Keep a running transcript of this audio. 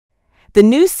The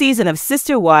new season of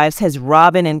Sister Wives has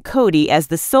Robyn and Kody as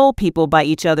the sole people by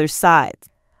each other's sides.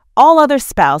 All other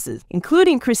spouses,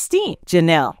 including Christine,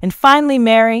 Janelle, and finally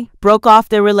Meri, broke off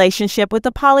their relationship with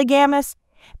the polygamist.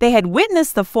 They had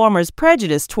witnessed the former's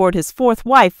prejudice toward his fourth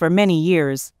wife for many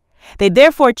years. They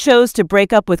therefore chose to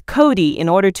break up with Kody in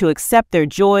order to accept their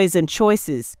joys and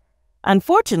choices.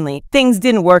 Unfortunately, things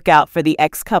didn't work out for the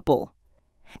ex-couple.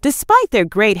 Despite their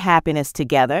great happiness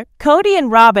together, Kody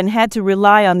and Robyn had to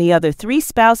rely on the other three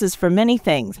spouses for many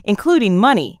things, including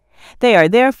money. They are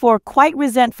therefore quite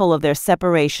resentful of their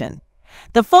separation.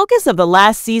 The focus of the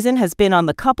last season has been on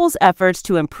the couple's efforts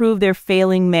to improve their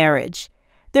failing marriage.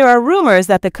 There are rumors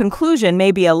that the conclusion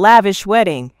may be a lavish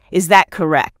wedding. Is that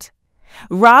correct?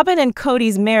 Robyn and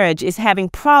Kody's marriage is having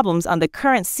problems on the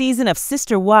current season of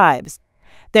Sister Wives.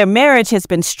 Their marriage has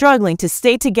been struggling to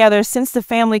stay together since the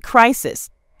family crisis.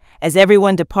 As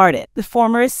everyone departed, the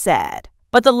former is sad,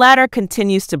 but the latter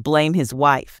continues to blame his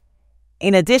wife.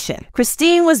 In addition,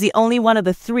 Christine was the only one of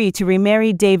the three to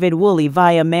remarry David Woolley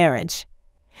via marriage.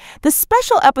 The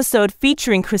special episode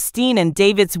featuring Christine and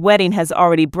David's wedding has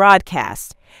already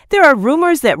broadcast. There are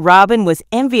rumors that Robyn was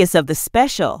envious of the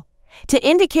special. To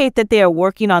indicate that they are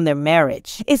working on their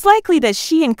marriage, it's likely that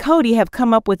she and Kody have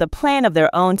come up with a plan of their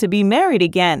own to be married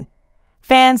again.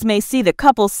 Fans may see the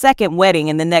couple's second wedding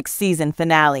in the next season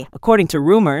finale, according to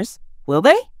rumors. Will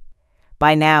they?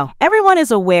 By now, everyone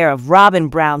is aware of Robyn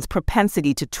Brown's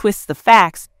propensity to twist the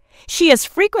facts. She has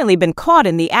frequently been caught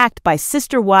in the act by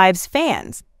Sister Wives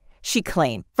fans. She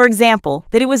claimed, for example,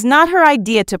 that it was not her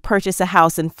idea to purchase a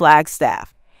house in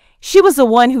Flagstaff. She was the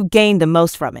one who gained the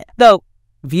most from it, though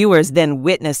viewers then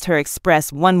witnessed her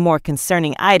express one more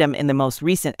concerning item in the most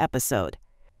recent episode.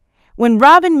 When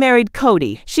Robyn married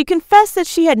Kody, she confessed that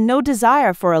she had no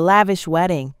desire for a lavish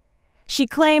wedding. She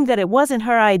claimed that it wasn't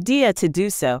her idea to do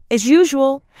so. As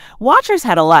usual, watchers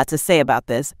had a lot to say about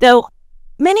this, though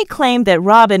many claimed that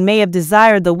Robyn may have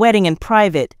desired the wedding in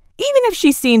private, even if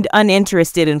she seemed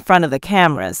uninterested in front of the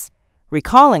cameras.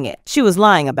 Recalling it, she was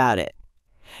lying about it.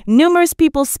 Numerous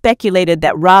people speculated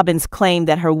that Robyn's claim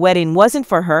that her wedding wasn't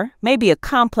for her may be a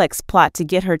complex plot to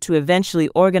get her to eventually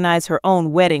organize her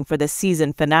own wedding for the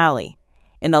season finale.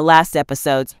 In the last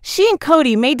episodes, she and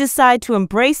Kody may decide to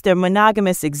embrace their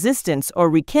monogamous existence or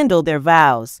rekindle their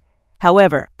vows.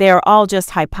 However, they are all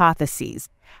just hypotheses.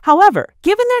 However,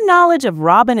 given their knowledge of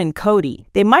Robyn and Kody,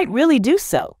 they might really do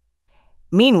so.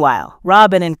 Meanwhile,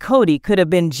 Robyn and Kody could have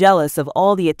been jealous of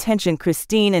all the attention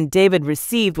Christine and David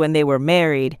received when they were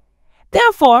married.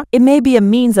 Therefore, it may be a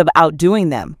means of outdoing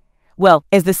them. Well,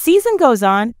 as the season goes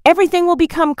on, everything will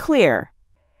become clear.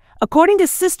 According to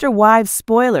Sister Wives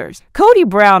spoilers, Kody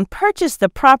Brown purchased the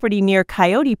property near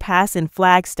Coyote Pass in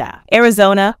Flagstaff,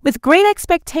 Arizona, with great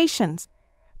expectations.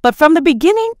 But from the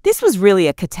beginning, this was really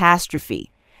a catastrophe.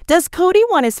 Does Kody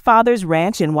want his father's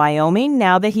ranch in Wyoming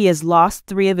now that he has lost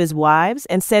 3 of his wives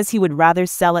and says he would rather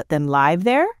sell it than live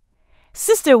there?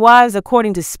 Sister Wives,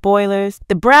 according to spoilers,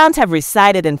 the Browns have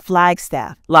resided in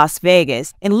Flagstaff, Las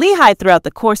Vegas, and Lehigh throughout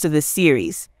the course of the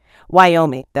series.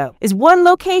 Wyoming, though, is one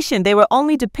location they were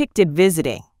only depicted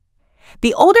visiting.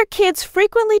 The older kids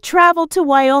frequently traveled to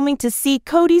Wyoming to see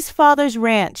Kody's father's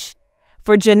ranch.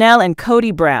 For Janelle and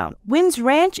Kody Brown, Wynn's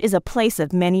ranch is a place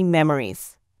of many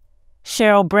memories.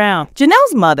 Cheryl Brown,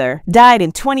 Janelle's mother, died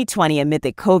in 2020 amid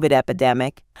the COVID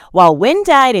epidemic, while Wynn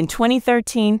died in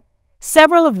 2013.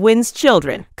 Several of Wynn's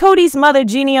children, Kody's mother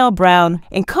Janelle Brown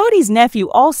and Kody's nephew,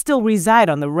 all still reside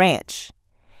on the ranch.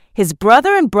 His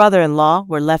brother and brother-in-law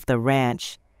were left the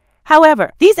ranch.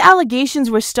 However, these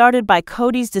allegations were started by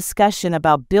Kody's discussion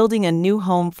about building a new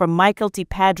home for Michael T.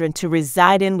 Padron to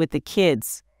reside in with the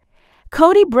kids.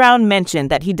 Kody Brown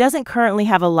mentioned that he doesn't currently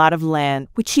have a lot of land,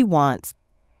 which he wants.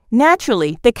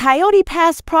 Naturally, the Coyote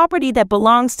Pass property that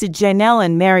belongs to Janelle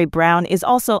and Meri Brown is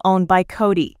also owned by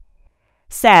Kody.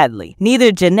 Sadly,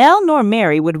 neither Janelle nor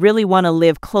Meri would really want to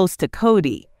live close to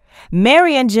Kody.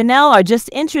 Meri and Janelle are just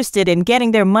interested in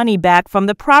getting their money back from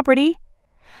the property.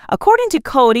 According to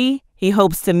Kody, he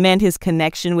hopes to mend his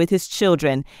connection with his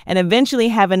children and eventually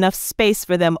have enough space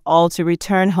for them all to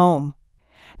return home.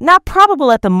 Not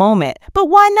probable at the moment, but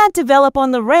why not develop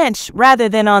on the ranch rather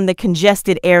than on the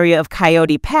congested area of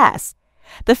Coyote Pass?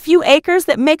 The few acres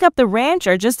that make up the ranch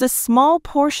are just a small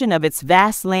portion of its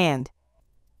vast land.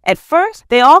 At first,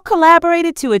 they all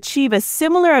collaborated to achieve a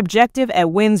similar objective at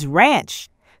Wynn's ranch.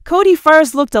 Kody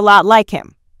first looked a lot like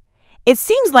him. It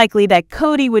seems likely that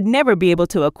Kody would never be able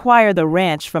to acquire the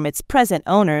ranch from its present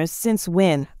owners since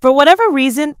Wynn, for whatever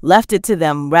reason, left it to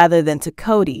them rather than to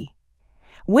Kody.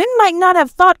 Wynn might not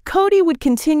have thought Kody would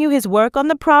continue his work on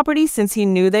the property since he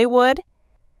knew they would.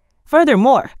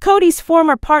 Furthermore, Kody's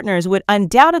former partners would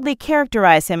undoubtedly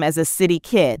characterize him as a city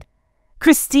kid.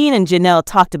 Christine and Janelle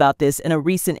talked about this in a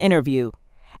recent interview.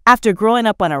 After growing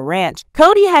up on a ranch,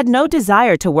 Kody had no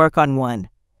desire to work on one.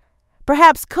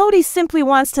 Perhaps Kody simply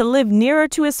wants to live nearer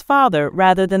to his father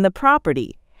rather than the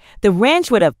property. The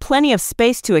ranch would have plenty of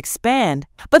space to expand,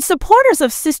 but supporters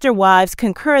of Sister Wives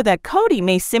concur that Kody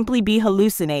may simply be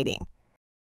hallucinating.